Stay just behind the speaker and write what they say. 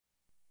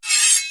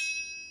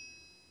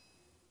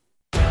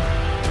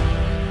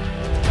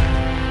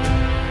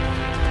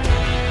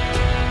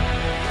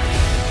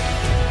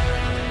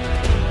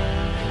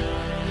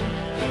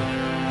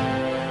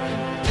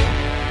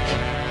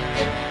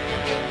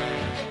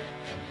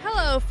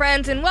Hello,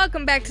 friends, and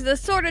welcome back to the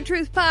Sword of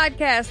Truth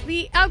podcast,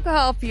 the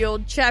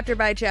alcohol-fueled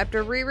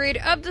chapter-by-chapter reread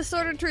of the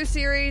Sword of Truth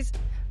series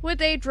with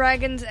a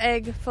dragon's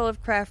egg full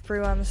of craft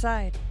brew on the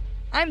side.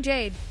 I'm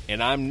Jade.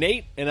 And I'm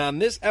Nate, and on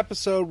this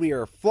episode we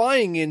are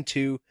flying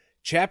into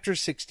Chapter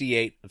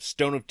 68 of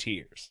Stone of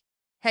Tears.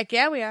 Heck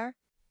yeah, we are.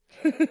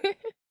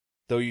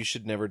 Though you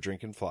should never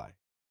drink and fly.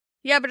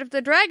 Yeah, but if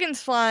the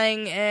dragon's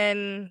flying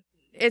and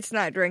it's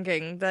not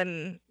drinking,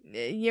 then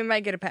you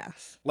might get a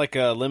pass. Like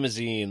a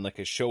limousine, like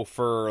a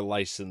chauffeur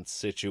license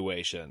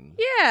situation.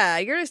 Yeah,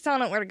 you're just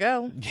telling it where to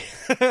go.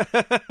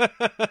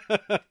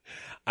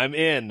 I'm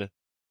in.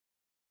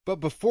 But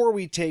before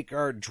we take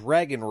our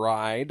dragon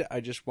ride, I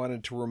just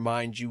wanted to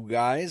remind you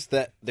guys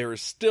that there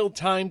is still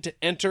time to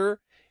enter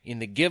in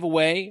the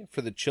giveaway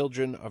for the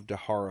Children of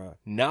Dahara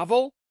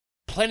novel.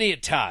 Plenty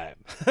of time.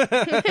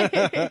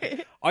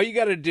 All you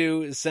got to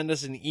do is send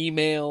us an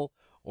email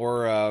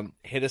or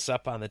hit us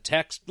up on the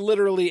text,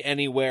 literally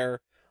anywhere,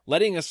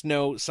 letting us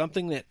know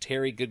something that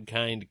Terry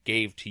Goodkind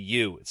gave to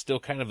you. It's still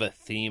kind of a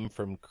theme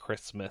from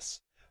Christmas,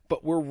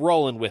 but we're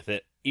rolling with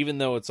it, even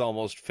though it's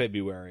almost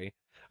February.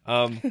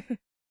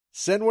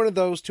 Send one of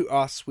those to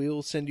us. We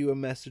will send you a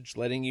message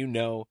letting you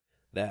know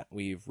that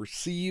we've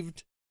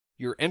received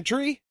your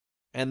entry,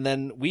 and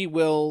then we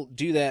will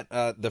do that.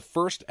 The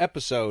first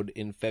episode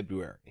in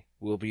February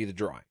will be the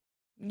drawing.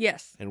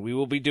 Yes. And we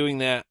will be doing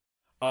that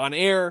on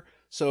air,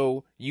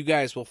 so you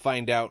guys will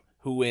find out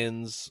who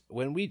wins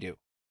when we do.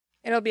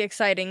 It'll be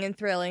exciting and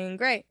thrilling and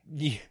great.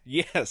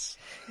 Yes.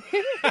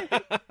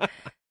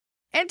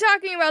 And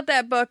talking about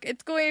that book,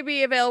 it's going to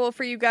be available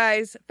for you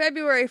guys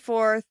February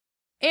 4th.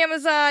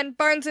 Amazon,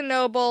 Barnes &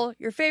 Noble,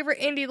 your favorite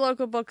indie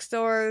local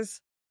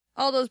bookstores,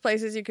 all those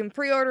places. You can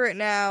pre-order it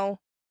now.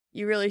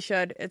 You really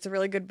should. It's a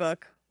really good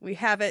book. We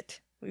have it.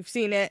 We've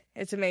seen it.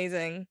 It's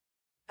amazing.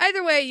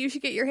 Either way, you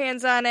should get your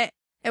hands on it.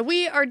 And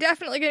we are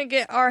definitely going to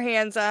get our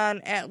hands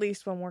on at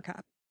least one more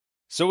copy.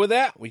 So with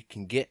that, we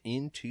can get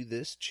into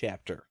this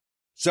chapter.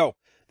 So,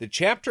 the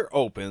chapter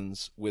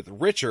opens with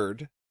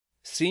Richard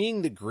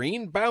seeing the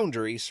green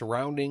boundary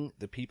surrounding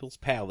the People's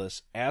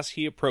Palace as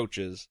he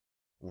approaches,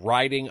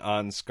 riding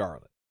on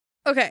Scarlet.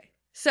 Okay,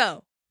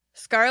 so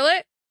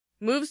Scarlet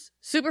moves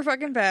super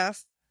fucking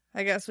fast.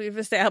 I guess we've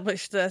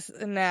established this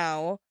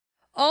now.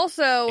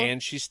 Also...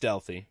 And she's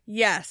stealthy.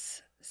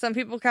 Yes. Some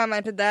people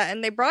commented that,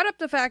 and they brought up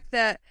the fact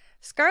that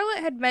Scarlet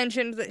had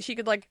mentioned that she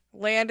could,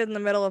 land in the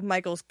middle of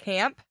Michael's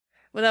camp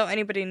without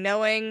anybody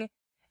knowing.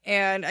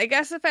 And I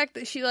guess the fact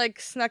that she,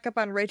 snuck up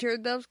on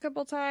Richard those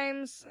couple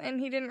times, and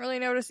he didn't really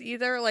notice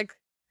either,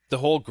 the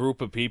whole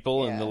group of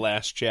people in the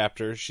last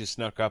chapter she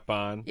snuck up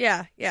on.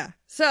 Yeah.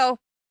 So,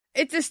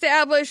 it's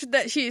established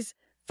that she's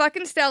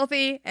fucking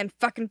stealthy and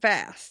fucking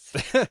fast.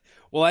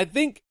 Well, I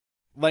think,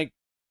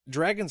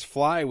 dragons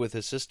fly with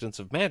assistance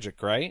of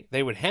magic, right?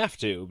 They would have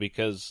to,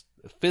 because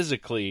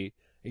physically,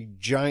 a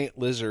giant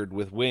lizard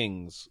with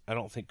wings, I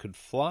don't think could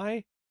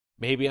fly.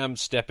 Maybe I'm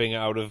stepping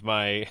out of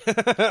my...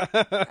 I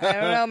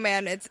don't know,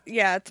 man. It's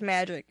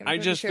magic. I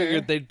just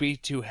figured they'd be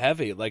too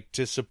heavy.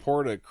 To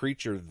support a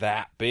creature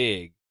that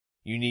big,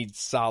 you need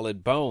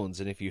solid bones.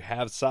 And if you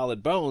have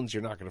solid bones,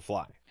 you're not going to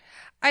fly.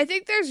 I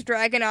think there's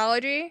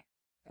dragonology,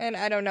 and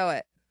I don't know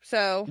it.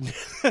 So.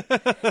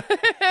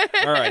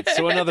 All right.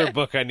 So another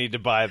book I need to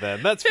buy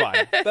then. That's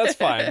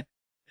fine.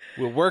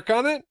 We'll work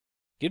on it.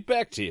 Get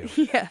back to you.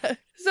 Yeah.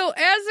 So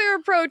as they're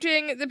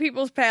approaching the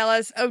People's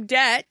Palace,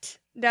 Odette,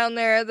 down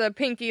there, the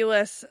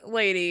pinky-less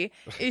lady,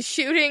 is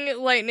shooting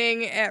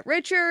lightning at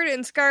Richard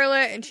and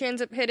Scarlet, and she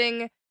ends up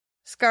hitting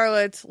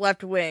Scarlet's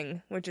left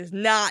wing, which is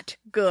not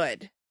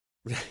good.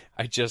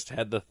 I just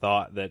had the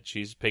thought that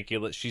she's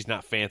pinky-less. She's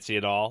not fancy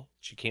at all.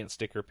 She can't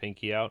stick her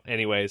pinky out.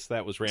 Anyways,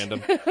 that was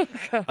random.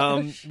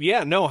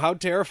 How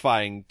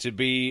terrifying to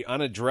be on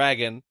a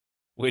dragon,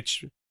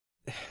 which...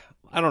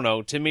 I don't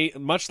know, to me,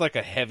 much like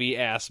a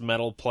heavy-ass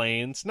metal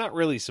plane, it's not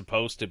really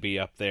supposed to be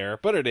up there,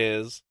 but it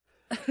is.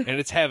 And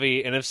it's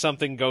heavy, and if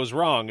something goes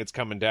wrong, it's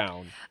coming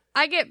down.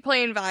 I get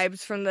plane vibes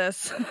from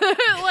this.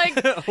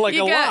 Lot.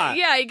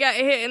 Yeah, you got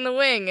hit in the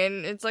wing,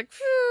 and it's like...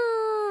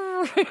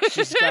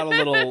 She's got a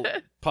little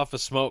puff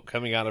of smoke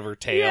coming out of her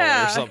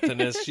tail or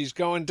something as she's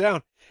going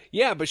down.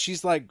 Yeah, but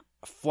she's,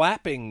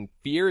 flapping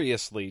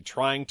furiously,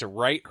 trying to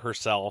right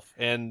herself,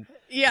 and...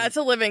 Yeah, it's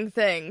a living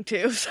thing,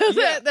 too, so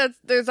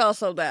there's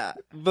also that.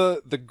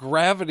 The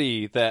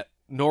gravity that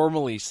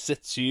normally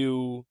sits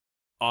you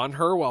on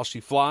her while she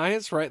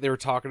flies, right? They were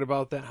talking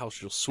about that, how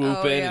she'll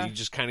swoop in and you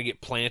just kind of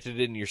get planted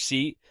in your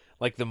seat,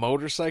 like the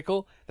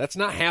motorcycle. That's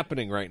not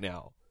happening right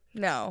now.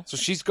 No. So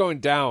she's going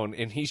down,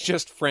 and he's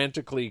just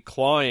frantically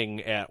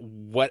clawing at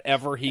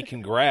whatever he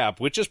can grab,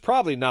 which is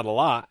probably not a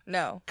lot.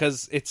 No.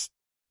 Because it's...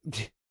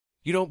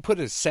 You don't put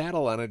a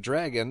saddle on a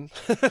dragon.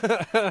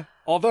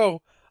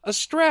 Although... a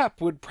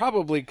strap would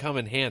probably come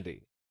in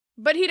handy.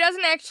 But he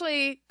doesn't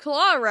actually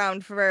claw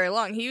around for very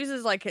long. He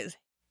uses,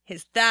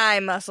 his thigh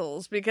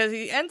muscles, because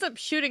he ends up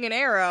shooting an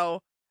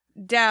arrow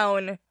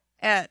down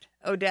at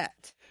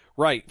Odette.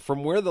 Right.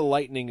 From where the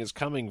lightning is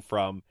coming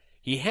from,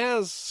 he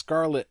has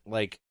Scarlet,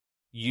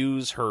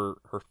 use her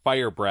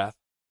fire breath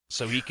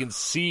so he can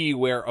see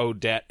where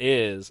Odette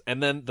is.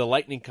 And then the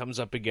lightning comes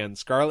up again.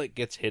 Scarlet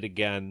gets hit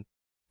again.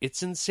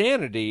 It's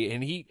insanity.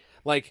 And he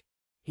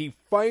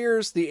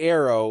fires the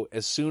arrow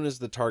as soon as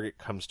the target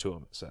comes to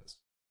him, it says.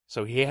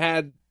 So he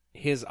had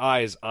his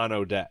eyes on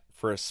Odette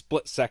for a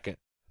split second.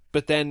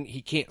 But then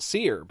he can't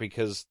see her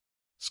because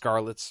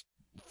Scarlet's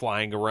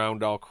flying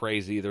around all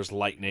crazy. There's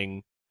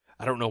lightning.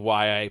 I don't know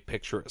why I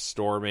picture it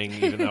storming,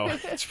 even though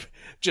it's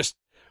just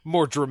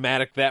more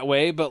dramatic that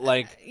way. But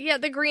yeah,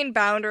 the green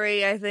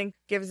boundary, I think,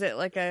 gives it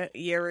like a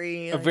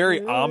eerie, a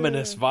very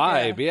ominous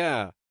vibe.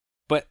 Yeah.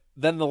 But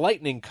then the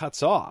lightning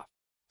cuts off.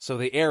 So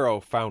the arrow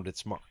found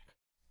its mark.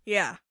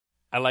 Yeah.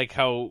 I like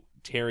how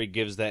Terry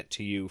gives that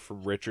to you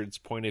from Richard's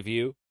point of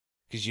view,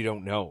 because you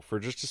don't know for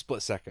just a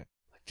split second.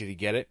 Like, did he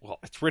get it? Well,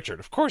 it's Richard.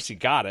 Of course he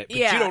got it. But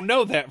you don't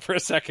know that for a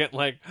second.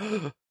 Like,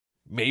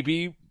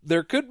 maybe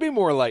there could be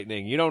more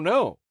lightning. You don't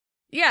know.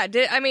 Yeah,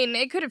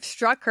 it could have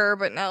struck her,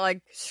 but not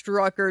like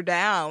struck her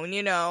down,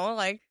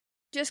 like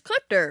just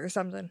clipped her or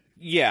something.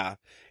 Yeah.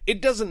 It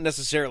doesn't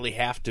necessarily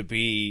have to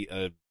be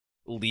a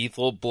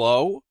lethal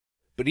blow,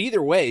 but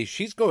either way,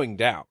 she's going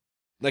down.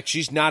 Like,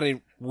 she's not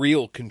in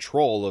real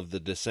control of the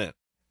descent.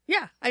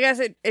 Yeah, I guess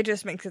it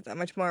just makes it that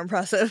much more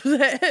impressive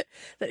that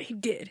he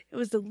did. It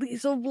was the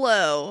lethal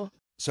blow.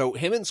 So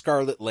him and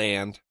Scarlet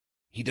land.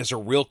 He does a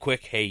real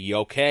quick, hey, you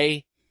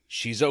okay?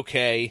 She's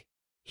okay.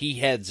 He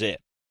heads in.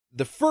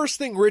 The first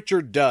thing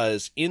Richard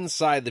does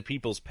inside the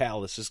People's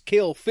Palace is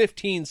kill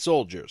 15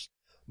 soldiers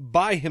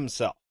by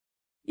himself.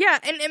 Yeah,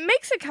 and it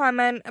makes a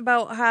comment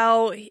about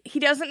how he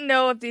doesn't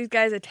know if these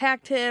guys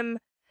attacked him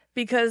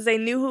because they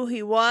knew who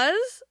he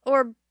was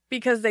or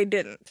because they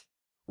didn't.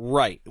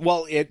 Right.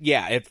 Well,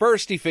 at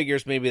first he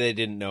figures maybe they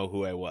didn't know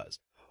who I was.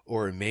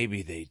 Or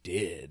maybe they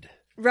did.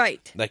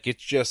 Right. Like,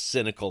 it's just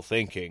cynical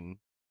thinking.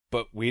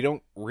 But we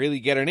don't really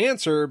get an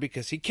answer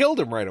because he killed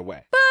him right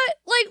away. But,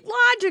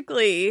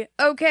 logically,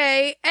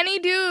 okay, any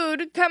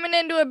dude coming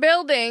into a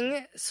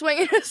building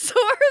swinging a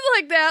sword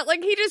like that,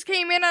 he just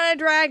came in on a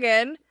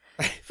dragon,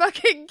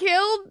 fucking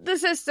killed the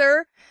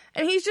sister,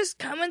 and he's just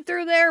coming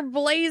through there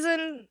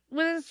blazing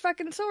with his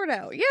fucking sword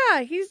out.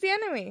 Yeah, he's the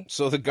enemy.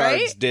 So the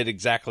guards did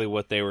exactly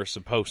what they were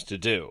supposed to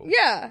do.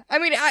 Yeah.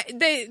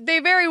 They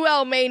very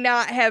well may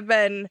not have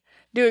been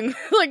doing,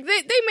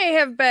 they may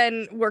have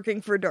been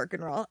working for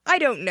Darkenraw. I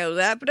don't know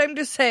that, but I'm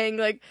just saying,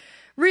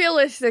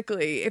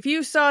 realistically, if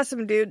you saw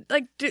some dude,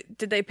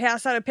 did they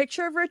pass out a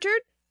picture of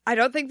Richard? I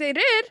don't think they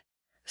did.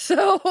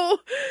 So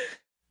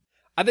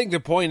I think the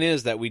point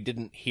is that we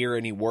didn't hear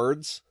any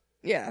words.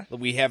 Yeah.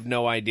 We have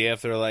no idea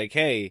if they're like,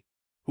 hey,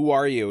 who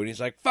are you? And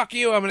he's like, fuck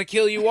you, I'm going to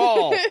kill you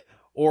all.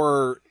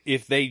 Or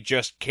if they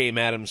just came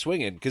at him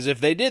swinging. Because if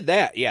they did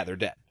that, yeah, they're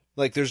dead.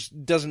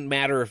 Doesn't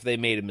matter if they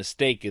made a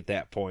mistake at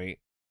that point.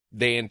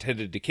 They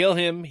intended to kill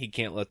him. He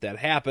can't let that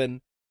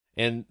happen.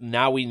 And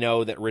now we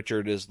know that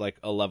Richard is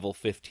a level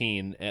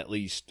 15, at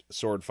least,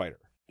 sword fighter.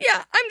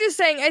 Yeah, I'm just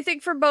saying, I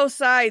think for both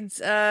sides,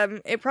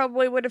 it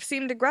probably would have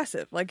seemed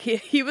aggressive.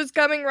 He was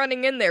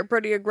running in there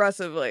pretty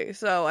aggressively,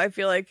 so I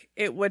feel like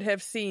it would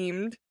have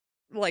seemed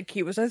like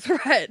he was a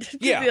threat to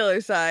the other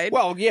side.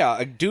 Well, yeah,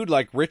 a dude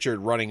like Richard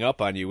running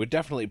up on you would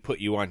definitely put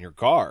you on your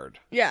guard.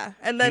 Yeah,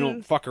 and then... You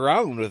don't fuck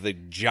around with a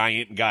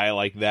giant guy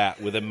like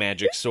that with a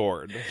magic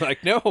sword.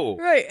 No.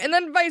 Right, and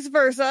then vice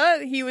versa,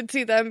 he would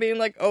see them being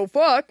like, oh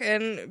fuck,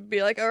 and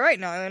be like, alright,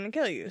 now I'm gonna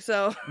kill you,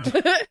 so...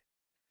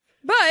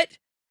 But...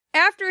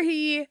 after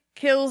he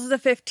kills the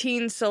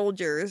 15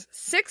 soldiers,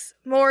 6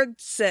 more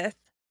Sith.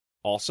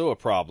 Also a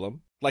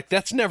problem.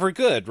 That's never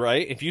good,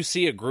 right? If you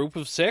see a group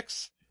of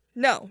 6?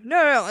 No.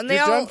 And they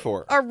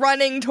all are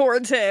running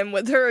towards him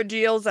with their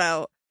Agiles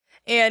out.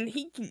 And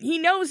he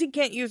knows he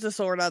can't use a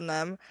sword on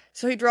them,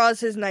 so he draws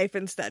his knife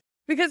instead.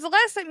 Because the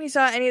last time he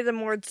saw any of the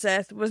Mord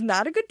Sith was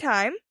not a good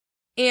time.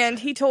 And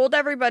he told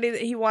everybody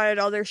that he wanted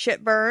all their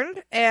shit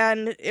burned,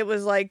 and it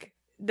was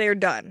they're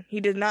done. He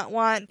did not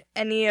want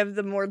any of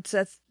the Mord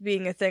Sith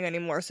being a thing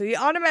anymore, so he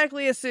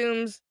automatically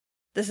assumes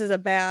this is a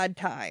bad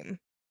time.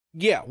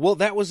 Yeah, well,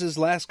 that was his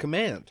last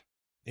command.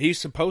 He's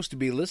supposed to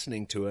be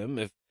listening to him.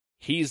 If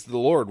he's the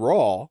Lord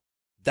Raw,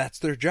 that's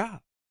their job.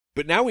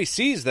 But now he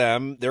sees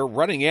them, they're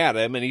running at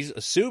him, and he's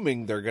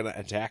assuming they're going to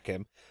attack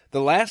him.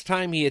 The last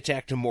time he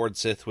attacked a Mord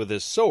Sith with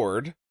his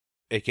sword,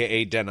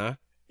 a.k.a. Denna,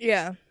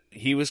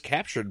 he was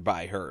captured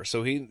by her,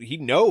 so he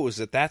knows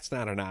that that's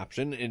not an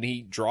option, and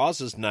he draws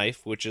his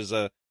knife, which is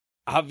a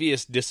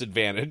obvious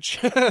disadvantage.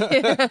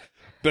 But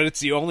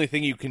it's the only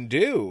thing you can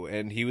do,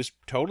 and he was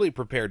totally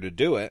prepared to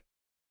do it.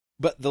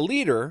 But the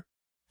leader,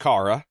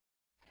 Kara,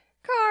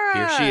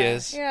 here she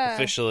is,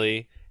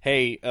 officially.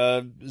 Hey,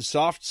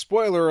 soft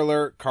spoiler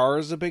alert,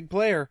 Kara's a big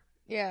player.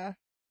 Yeah.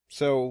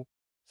 So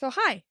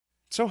hi.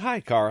 So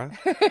hi, Kara.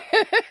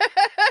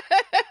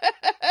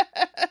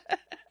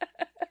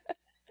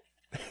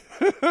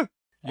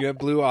 You have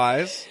blue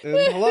eyes, and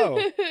hello.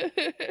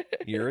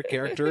 You're a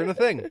character in a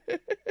thing.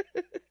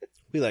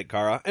 We like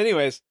Kara.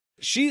 Anyways,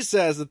 she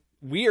says that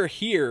we are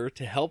here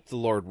to help the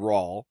Lord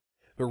Rawl,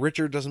 but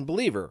Richard doesn't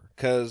believe her,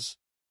 because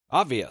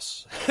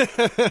obvious.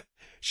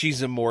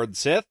 She's a Mord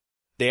Sith.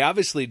 They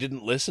obviously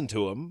didn't listen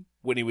to him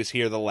when he was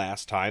here the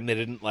last time. They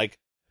didn't, like,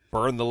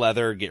 burn the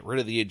leather, get rid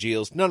of the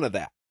Aegeals, none of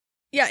that.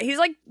 Yeah, he's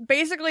like,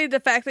 basically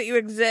the fact that you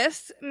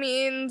exist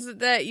means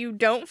that you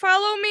don't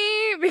follow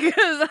me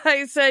because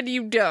I said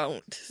you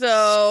don't.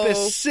 So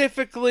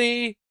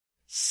Specifically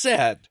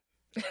said,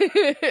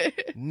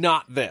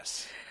 not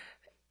this.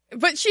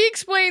 But she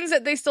explains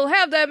that they still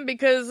have them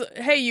because,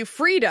 hey, you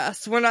freed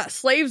us. We're not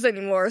slaves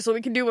anymore, so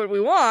we can do what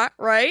we want,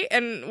 right?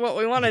 And what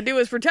we want to do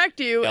is protect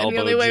you, and the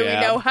only way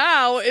we know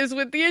how is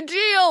with the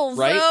Aegeals.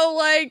 Right? So,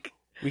 like,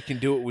 we can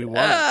do what we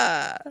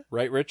want.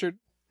 Right, Richard?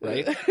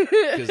 Right?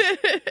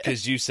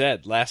 Because you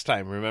said last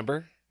time,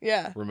 remember?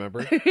 Yeah.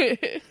 Remember?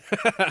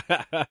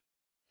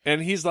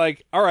 And he's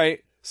like, all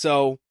right,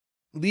 so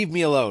leave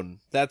me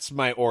alone. That's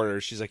my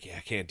order. She's like, yeah,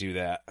 I can't do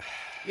that.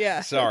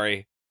 Yeah.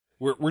 Sorry.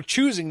 We're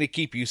choosing to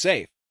keep you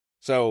safe.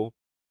 So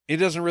it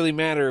doesn't really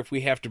matter if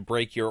we have to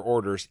break your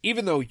orders,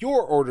 even though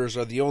your orders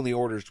are the only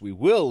orders we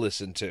will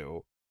listen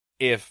to.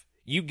 If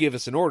you give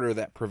us an order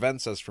that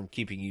prevents us from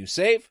keeping you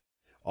safe,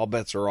 all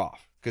bets are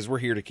off, because we're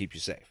here to keep you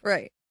safe.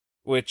 Right.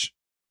 Which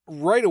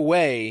right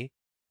away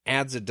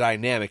adds a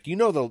dynamic. You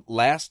know, the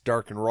last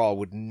Dark and Raw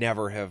would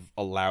never have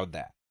allowed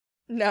that.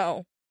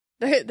 No.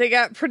 They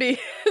got pretty,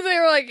 they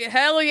were like,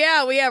 hell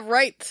yeah, we have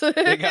rights.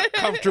 They got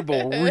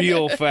comfortable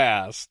real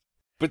fast.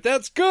 But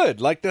that's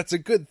good. Like, that's a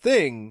good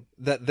thing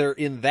that they're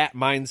in that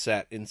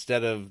mindset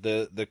instead of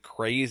the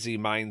crazy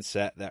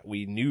mindset that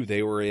we knew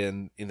they were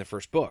in the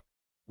first book.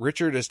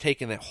 Richard has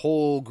taken that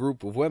whole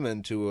group of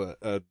women to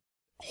a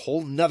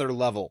whole nother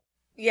level.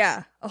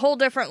 Yeah, a whole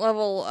different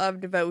level of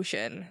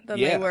devotion than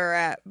they were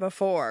at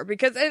before.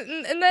 Because,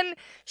 and then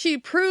she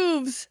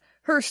proves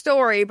her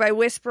story by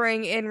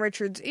whispering in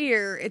Richard's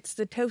ear, it's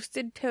the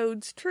toasted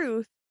toad's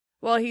truth,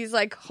 while he's,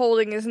 like,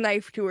 holding his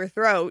knife to her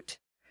throat.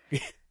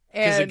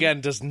 Because,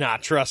 again, does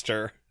not trust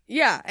her.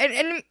 Yeah,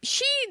 and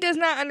she does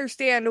not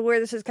understand where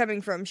this is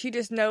coming from. She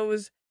just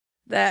knows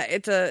that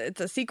it's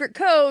a secret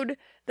code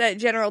that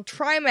General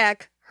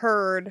Trimac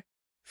heard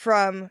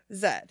from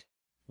Zed.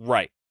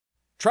 Right.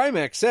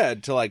 Trimac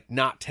said to, like,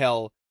 not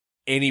tell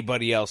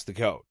anybody else the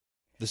code.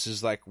 This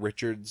is, like,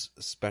 Richard's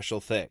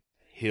special thing.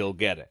 He'll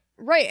get it.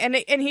 Right,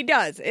 and he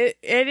does. It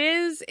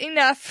is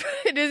enough.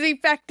 It is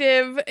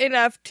effective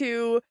enough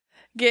to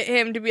get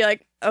him to be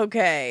like,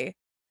 okay,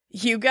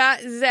 you got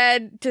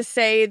Zed to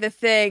say the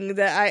thing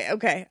that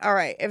okay, all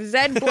right. If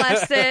Zed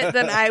blessed it,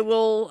 then I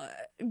will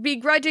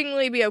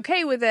begrudgingly be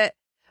okay with it.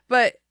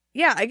 But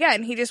yeah,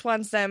 again, he just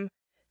wants them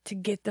to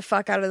get the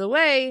fuck out of the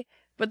way.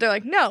 But they're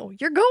like, no,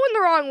 you're going the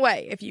wrong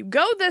way. If you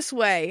go this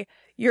way,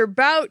 you're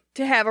about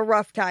to have a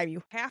rough time.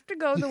 You have to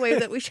go the way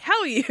that we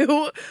tell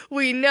you.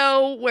 We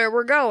know where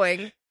we're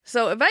going.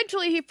 So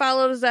eventually he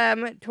follows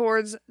them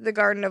towards the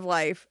Garden of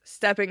Life,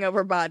 stepping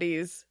over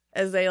bodies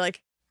as they,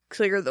 like,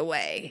 clear the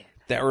way.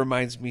 That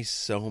reminds me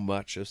so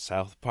much of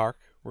South Park,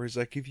 where he's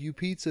like, if you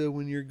pizza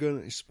when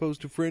you're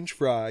supposed to French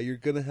fry, you're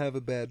gonna have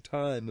a bad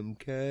time,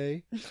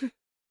 okay?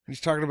 He's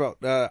talking about,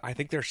 I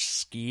think they're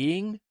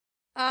skiing?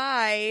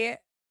 I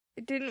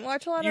didn't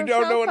watch a lot of You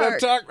don't South know what Park. I'm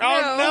talking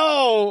about?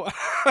 Oh,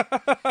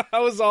 no! I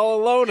was all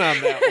alone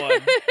on that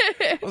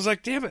one. I was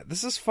like, damn it,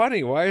 this is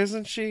funny. Why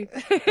isn't she?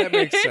 That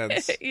makes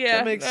sense. Yeah,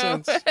 that makes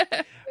sense.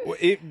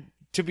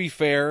 To be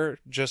fair,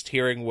 just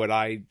hearing what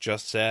I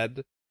just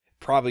said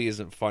probably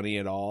isn't funny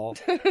at all.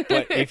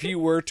 But if you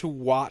were to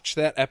watch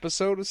that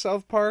episode of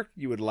South Park,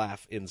 you would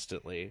laugh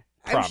instantly.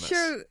 Promise. I'm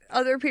sure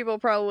other people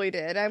probably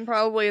did. I'm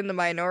probably in the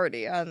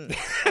minority on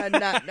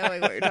not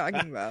knowing what you're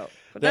talking about.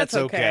 But that's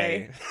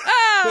okay.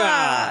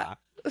 Ah!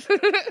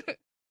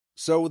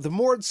 So the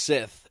Mord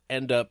Sith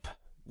end up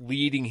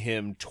leading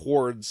him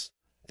towards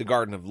the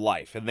Garden of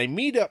Life, and they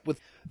meet up with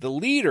the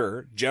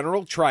leader,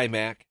 General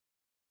Trimac,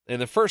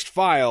 and the first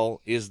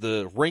file is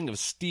the Ring of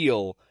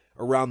Steel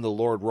around the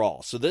Lord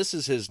Rawl. So this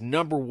is his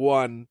number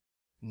one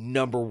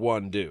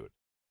dude.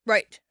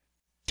 Right.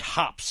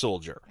 Top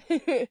soldier.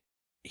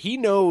 He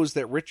knows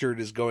that Richard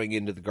is going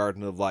into the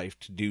Garden of Life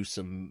to do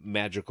some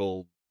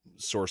magical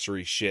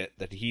sorcery shit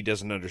that he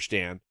doesn't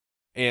understand.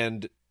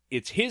 And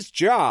it's his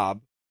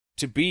job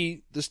to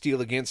be the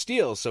steel against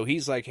steel. So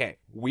he's like, hey,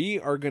 we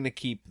are going to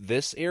keep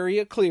this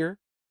area clear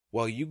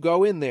while you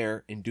go in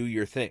there and do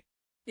your thing.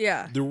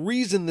 Yeah. The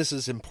reason this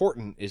is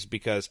important is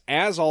because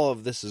as all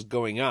of this is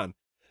going on,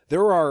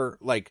 there are,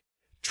 like,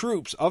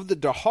 troops of the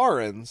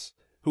Daharans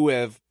who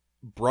have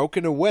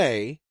broken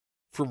away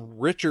from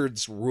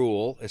Richard's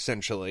rule,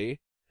 essentially,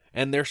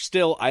 and they're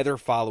still either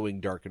following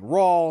Dark and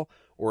Rawl,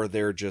 or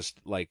they're just,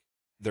 like,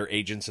 they're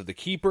agents of the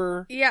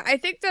Keeper. Yeah, I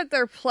think that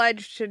they're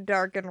pledged to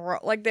Dark and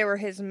Rawl, like they were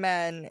his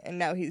men, and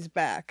now he's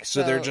back.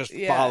 So they're just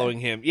following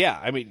him. Yeah,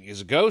 I mean,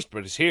 he's a ghost,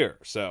 but he's here,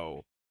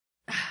 so...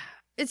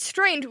 It's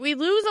strange. We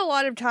lose a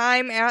lot of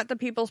time at the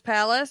People's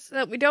Palace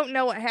that we don't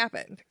know what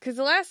happened. Because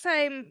the last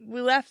time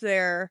we left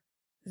there,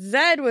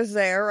 Zed was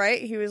there,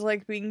 right? He was,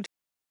 like, being